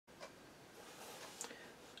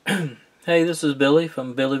Hey, this is Billy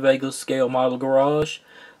from Billy Vega's Scale Model Garage.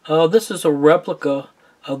 This is a replica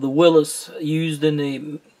of the Willys used in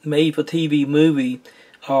the made-for-TV movie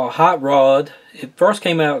Hot Rod. It first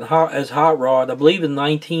came out as Hot Rod, I believe, in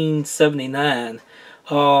 1979.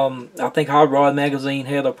 I think Hot Rod magazine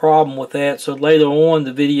had a problem with that, so later on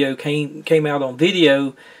the video came out on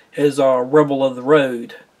video as Rebel of the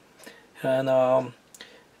Road. And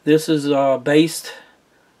this is based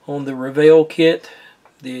on the Revelle kit.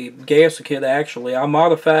 The gasser kit, actually. I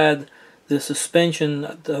modified the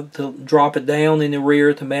suspension to drop it down in the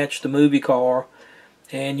rear to match the movie car.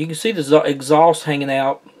 And you can see the exhaust hanging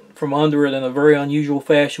out from under it in a very unusual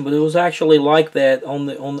fashion, but it was actually like that on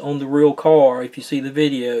the real car. If you see the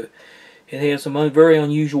video, it has some very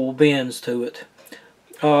unusual bends to it.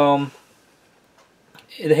 The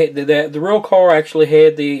real car actually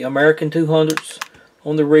had the American 200s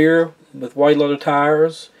on the rear with white leather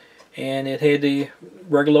tires, and it had the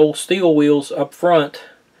regular old steel wheels up front,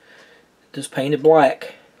 just painted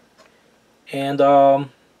black. And the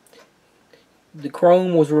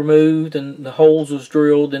chrome was removed and the holes was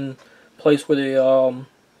drilled in place where the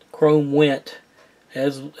chrome went,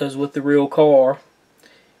 as with the real car.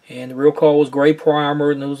 And the real car was gray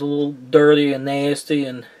primer, and it was a little dirty and nasty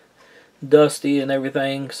and dusty and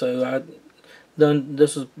everything. So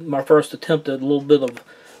this is my first attempt at a little bit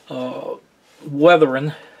of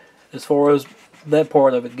weathering as far as that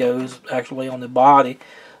part of it goes, actually on the body.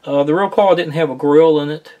 The real car didn't have a grill in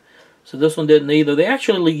it, so this one didn't either. They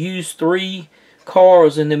actually used 3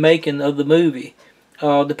 cars in the making of the movie.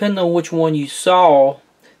 Depending on which one you saw,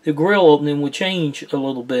 the grill opening would change a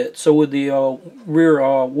little bit, so would the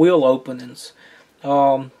rear wheel openings.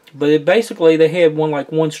 But basically they had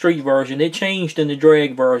one street version. It changed in the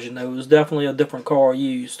drag version, though. It was definitely a different car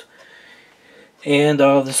used. And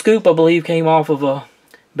the scoop, I believe, came off of a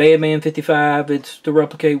Badman 55. It's to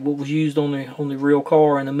replicate what was used on the real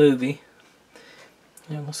car in the movie.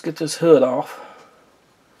 And let's get this hood off.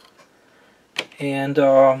 And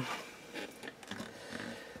the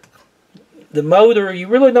motor, you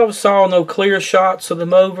really never saw no clear shots of the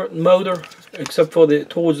motor, except for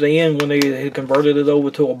towards the end when they had converted it over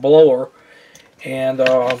to a blower. And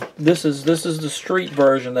this is the street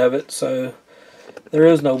version of it, so there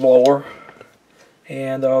is no blower.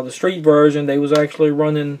 And the street version, they was actually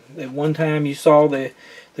running, at one time you saw the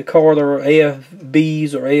car, there were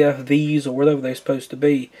AFBs or AFVs or whatever they're supposed to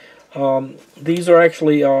be. These are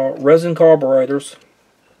actually resin carburetors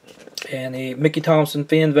and the Mickey Thompson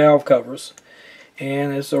fin valve covers.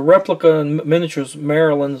 And it's a replica in miniatures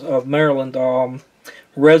Maryland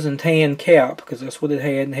resin tan cap, because that's what it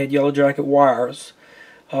had, and had yellow jacket wires.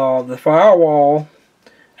 The firewall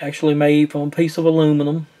actually made from a piece of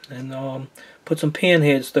aluminum, and put some pin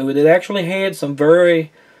heads through it. It actually had some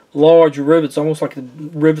very large rivets, almost like the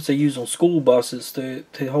rivets they use on school buses to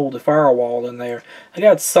hold the firewall in there. I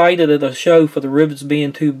got cited at a show for the rivets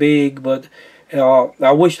being too big, but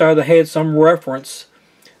I wished I'd have had some reference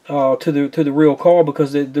to the real car,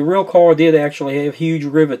 because the real car did actually have huge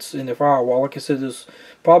rivets in the firewall. Like I said, there's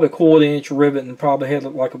probably a 1/4 inch rivet, and probably had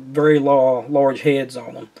like a very large heads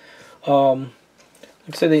on them.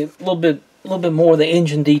 Like I said, a little bit more of the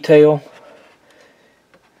engine detail.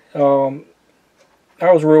 I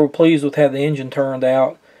was real pleased with how the engine turned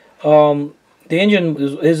out. The engine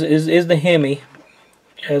is the Hemi,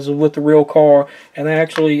 as with the real car, and I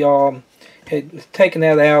actually had taken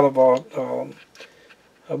that out of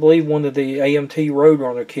I believe one of the AMT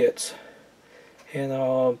Roadrunner kits,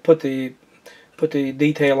 and put the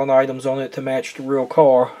detailing items on it to match the real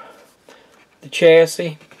car. The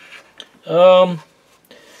chassis,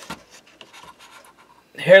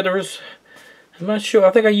 headers, I'm not sure. I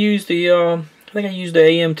think I used the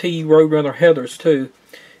AMT Roadrunner headers too,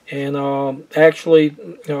 and actually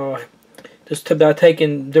just by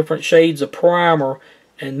taking different shades of primer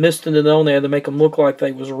and misting it on there to make them look like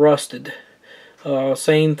they was rusted.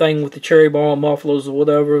 Same thing with the cherry bomb mufflers or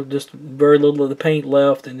whatever. Just very little of the paint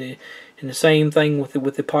left, and the same thing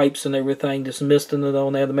with the pipes and everything. Just misting it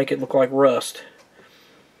on there to make it look like rust.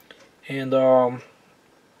 And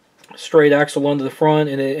straight axle under the front,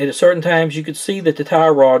 and at certain times you could see that the tie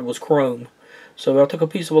rod was chrome. So I took a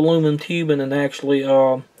piece of aluminum tubing and actually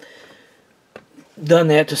done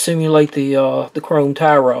that to simulate the chrome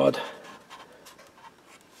tie rod.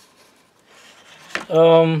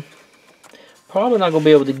 Probably not going to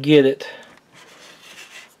be able to get it.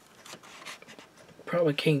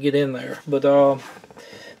 Probably can't get in there. But the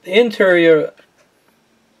interior,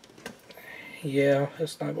 yeah,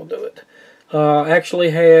 that's not going to do it.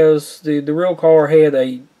 Actually has, the real car had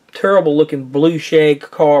a terrible looking blue shag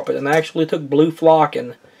carpet, and actually took blue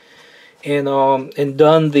flocking and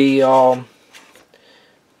done the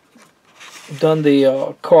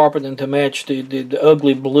carpeting to match the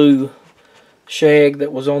ugly blue shag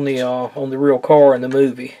that was on the real car in the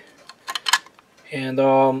movie. And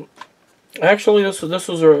actually, this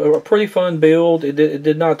was a pretty fun build. It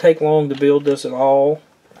did not take long to build this at all,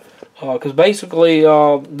 because basically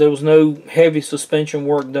there was no heavy suspension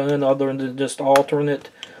work done other than just altering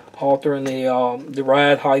the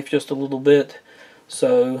ride height just a little bit.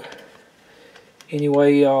 So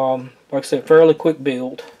anyway, like I said, fairly quick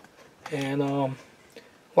build, and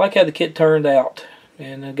like how the kit turned out.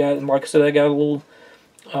 And I got, like I said, I got a little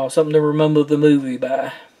something to remember the movie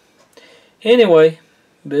by. Anyway,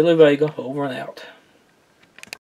 Billy Vega, over and out.